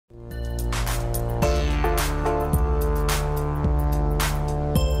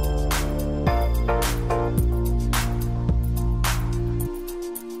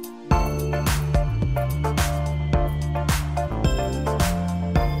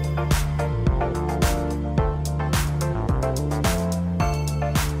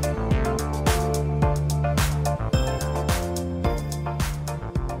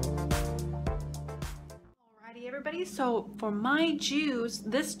So for my juice,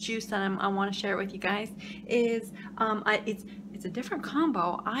 this juice that I want to share with you guys is it's a different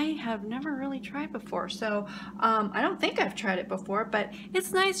combo I have never really tried before. So I don't think I've tried it before, but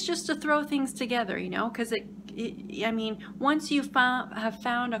it's nice just to throw things together, you know, because I mean, once you have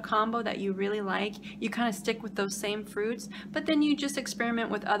found a combo that you really like, you kind of stick with those same fruits, but then you just experiment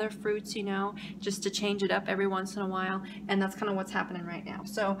with other fruits, you know, just to change it up every once in a while, and that's kind of what's happening right now.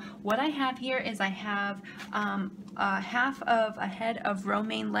 So what I have here is I have half of a head of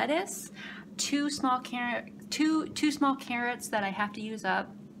romaine lettuce, two small carrots that I have to use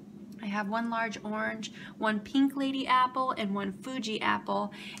up. I have one large orange, one pink lady apple, and one Fuji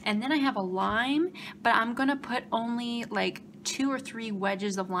apple. And then I have a lime, but I'm gonna put only like 2 or 3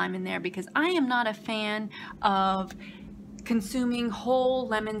 wedges of lime in there because I am not a fan of consuming whole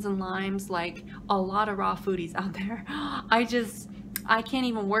lemons and limes like a lot of raw foodies out there. I can't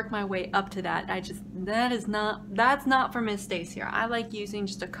even work my way up to that. That's not for Miss Staci here. I like using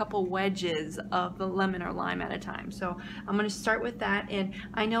just a couple wedges of the lemon or lime at a time. So I'm going to start with that, and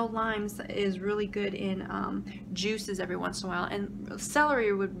I know limes is really good in juices every once in a while, and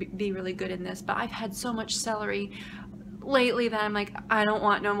celery would be really good in this, but I've had so much celery lately that I'm like, I don't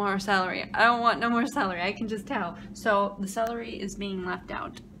want no more celery. I don't want no more celery. I can just tell. So the celery is being left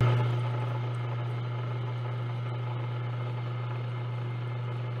out.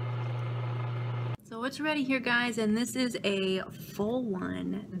 So it's ready here, guys, and this is a full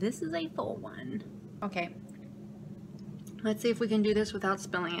one. This is a full one. Okay, let's see if we can do this without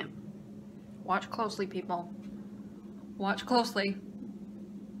spilling it. Watch closely, people. Watch closely.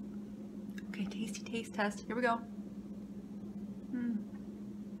 Okay, tasty taste test. Here we go.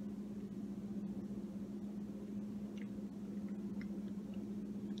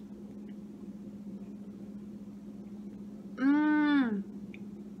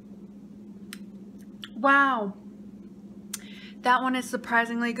 Wow, that one is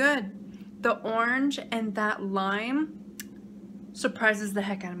surprisingly good. The orange and that lime surprises the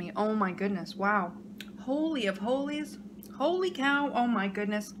heck out of me. Oh my goodness, wow. Holy of holies, holy cow, oh my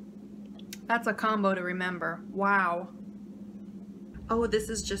goodness. That's a combo to remember, wow. Oh, this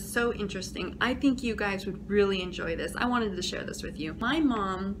is just so interesting. I think you guys would really enjoy this. I wanted to share this with you. My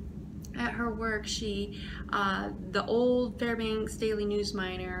mom, at her work, the old Fairbanks Daily News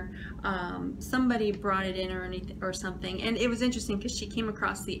Miner, somebody brought it in or something, and it was interesting because she came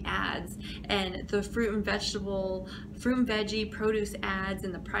across the ads and the fruit and veggie produce ads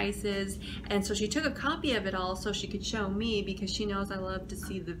and the prices, and so she took a copy of it all so she could show me because she knows I love to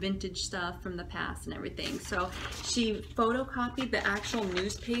see the vintage stuff from the past and everything. So she photocopied the actual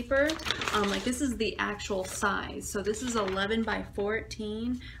newspaper, like this is the actual size. So this is 11 by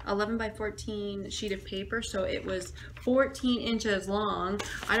 14 sheet of paper, so it was 14 inches long.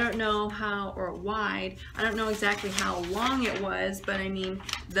 I don't know how, or wide, I don't know exactly how long it was, but I mean,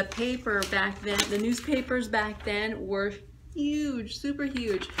 the paper back then, the newspapers back then were huge, super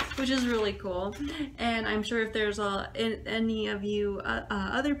huge, which is really cool. And I'm sure if there's any of you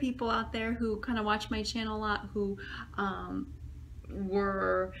other people out there who kind of watch my channel a lot, who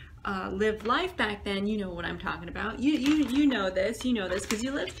lived life back then, you know what I'm talking about. You know this because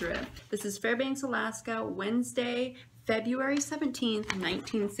you lived through it. This is Fairbanks, Alaska, Wednesday, February 17th,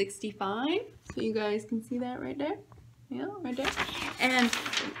 1965. So you guys can see that right there. Yeah, right there. And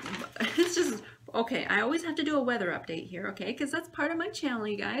it's just, okay, I always have to do a weather update here, okay, because that's part of my channel,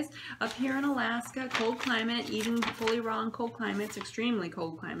 you guys. Up here in Alaska, cold climate, eating fully raw in cold climates, extremely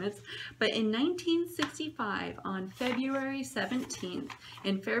cold climates. But in 1965, on February 17th,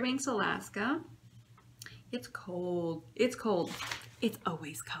 in Fairbanks, Alaska, it's cold. It's cold. It's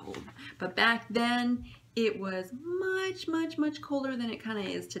always cold. But back then, it was much, much, much colder than it kind of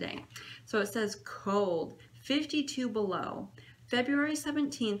is today. So it says cold, 52 below. February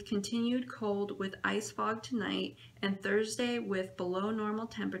 17th, continued cold with ice fog tonight, and Thursday with below normal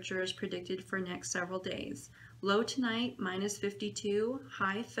temperatures predicted for next several days. Low tonight, minus 52,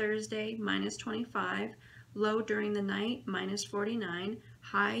 high Thursday, minus 25, low during the night, minus 49,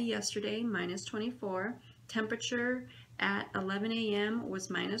 high yesterday, minus 24, temperature at 11 a.m. was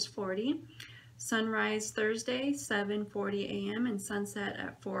minus 40, sunrise Thursday, 7:40 a.m. and sunset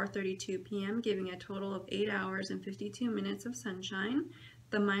at 4:32 p.m., giving a total of 8 hours and 52 minutes of sunshine.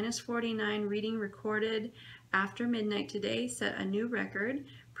 The minus 49 reading recorded after midnight today set a new record.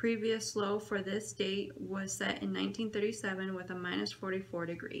 Previous low for this date was set in 1937 with a minus 44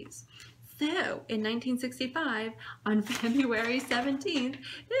 degrees. So, in 1965, on February 17th,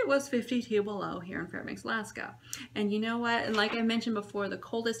 it was 52 below here in Fairbanks, Alaska. And you know what? And like I mentioned before, the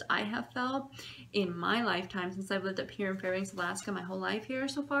coldest I have felt in my lifetime since I've lived up here in Fairbanks, Alaska, my whole life here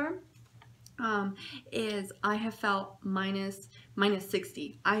so far, is I have felt minus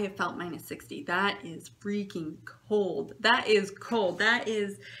 60. I have felt minus 60. That is freaking cold. That is cold. That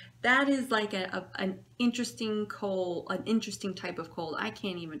is like an interesting cold, an interesting type of cold. I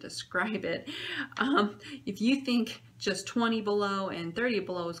can't even describe it. If you think just 20 below and 30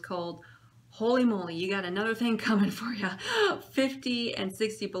 below is cold, holy moly, you got another thing coming for you. 50 and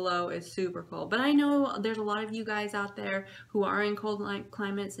 60 below is super cold. But I know there's a lot of you guys out there who are in cold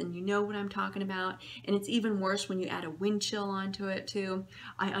climates, and you know what I'm talking about. And it's even worse when you add a wind chill onto it too.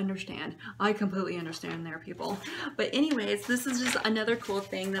 I understand. I completely understand there, people. But anyways, this is just another cool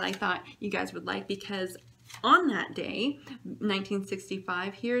thing that I thought you guys would like, because on that day,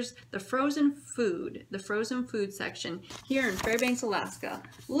 1965, here's the frozen food section here in Fairbanks, Alaska.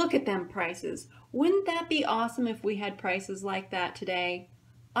 Look at them prices. Wouldn't that be awesome if we had prices like that today?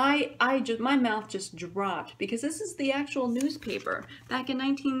 My mouth just dropped, because this is the actual newspaper back in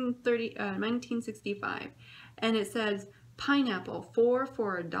 1965, and it says pineapple 4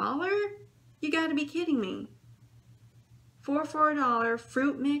 for $1. You got to be kidding me. 4 for $1,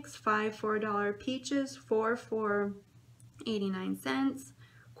 fruit mix 5 for $1, peaches 4 for 89 cents,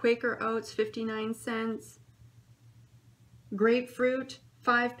 Quaker oats 59 cents, grapefruit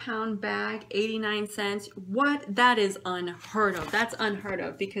 5-pound bag 89 cents. What? That is unheard of. That's unheard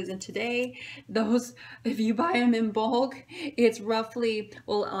of, because in today, those, if you buy them in bulk, it's roughly,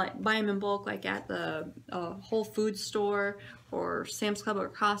 well, buy them in bulk like at the Whole Foods store or Sam's Club or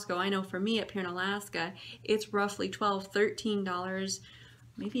Costco. I know for me up here in Alaska, it's roughly $12, $13,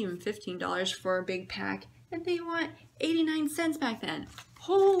 maybe even $15 for a big pack, and they want 89 cents back then.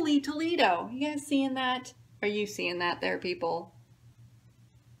 Holy Toledo. You guys seeing that? Are you seeing that there, people?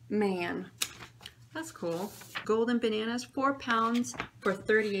 Man, that's cool. Golden bananas, 4 pounds for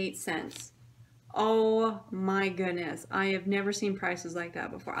 38 cents. Oh my goodness. I have never seen prices like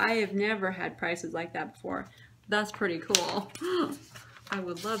that before. I have never had prices like that before. That's pretty cool. I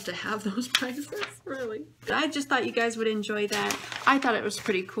would love to have those prices, really. I just thought you guys would enjoy that. I thought it was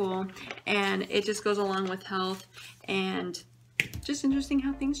pretty cool, and it just goes along with health, and just interesting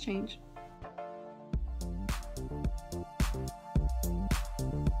how things change.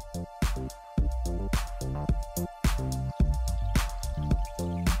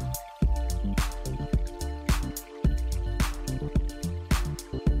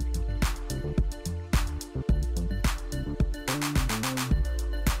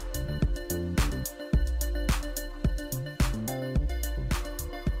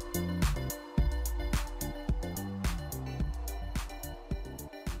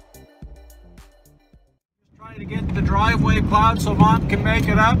 To get the driveway plowed so Mom can make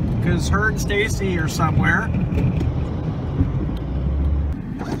it up, because her and Staci are somewhere.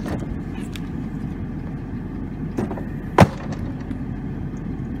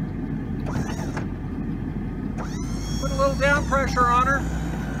 Put a little down pressure on her.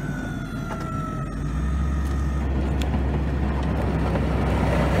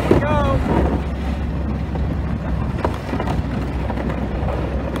 Here we go.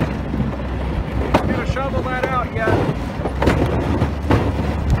 Shovel that out yet.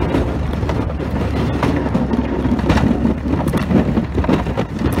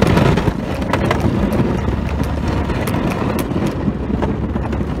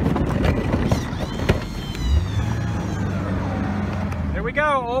 There we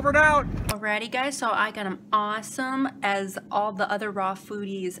go, over and out. Alrighty guys, so I got them awesome, as all the other raw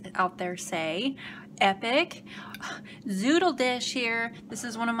foodies out there say. Epic. Zoodle dish here. This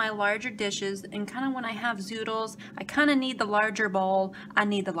is one of my larger dishes, and kind of when I have zoodles, I kind of need the larger bowl. I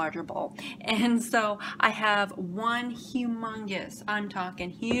need the larger bowl. And so I have one humongous, I'm talking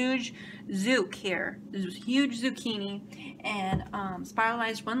huge zook here. This is huge zucchini, and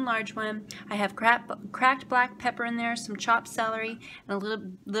spiralized one large one. I have cracked black pepper in there, some chopped celery, and a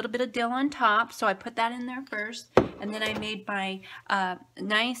little bit of dill on top. So I put that in there first, and then I made my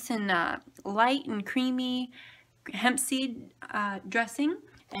nice and light and creamy hemp seed dressing,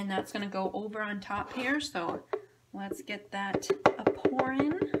 and that's going to go over on top here. So let's get that a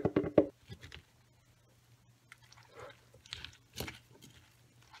pouring.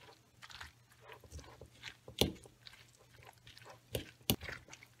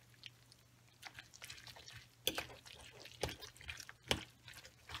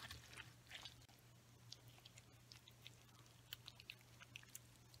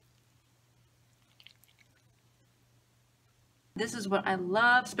 This is what I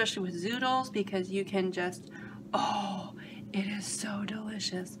love, especially with zoodles, because you can just, oh, it is so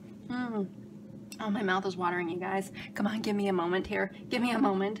delicious. Oh, my mouth is watering, you guys. Come on, give me a moment here. Give me a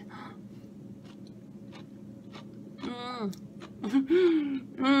moment.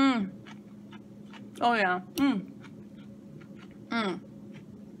 Oh yeah.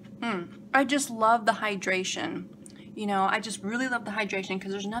 I just love the hydration. You know, I just really love the hydration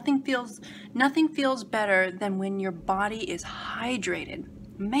because there's nothing feels better than when your body is hydrated.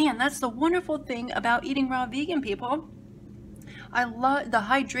 Man, that's the wonderful thing about eating raw vegan, people. I love the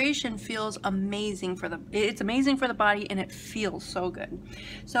hydration. Feels amazing it's amazing for the body, and it feels so good.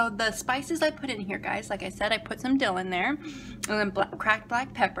 So the spices I put in here, guys, like I said, I put some dill in there and then cracked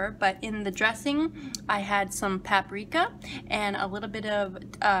black pepper, but in the dressing I had some paprika and a little bit of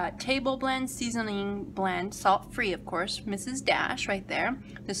table blend seasoning blend, salt free of course, Mrs. Dash right there.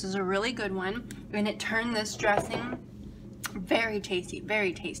 This is a really good one, and it turned this dressing very tasty,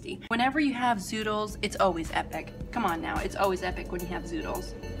 very tasty. Whenever you have zoodles, it's always epic. Come on now, it's always epic when you have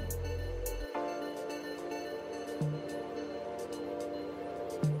zoodles.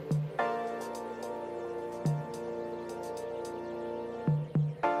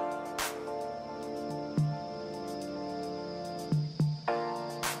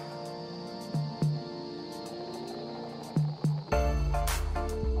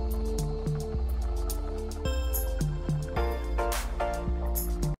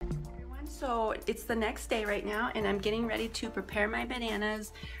 So it's the next day right now, and I'm getting ready to prepare my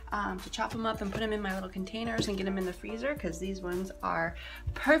bananas, to chop them up and put them in my little containers and get them in the freezer, because these ones are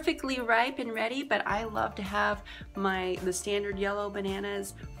perfectly ripe and ready. But I love to have the standard yellow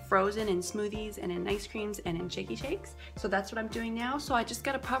bananas frozen in smoothies and in ice creams and in shaky shakes. So that's what I'm doing now. So I just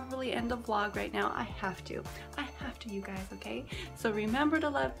gotta probably end the vlog right now. I have to, you guys, okay? So remember to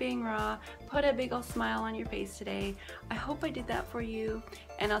love being raw. Put a big old smile on your face today. I hope I did that for you,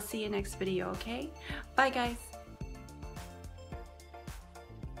 and I'll see you next video, okay? Bye guys.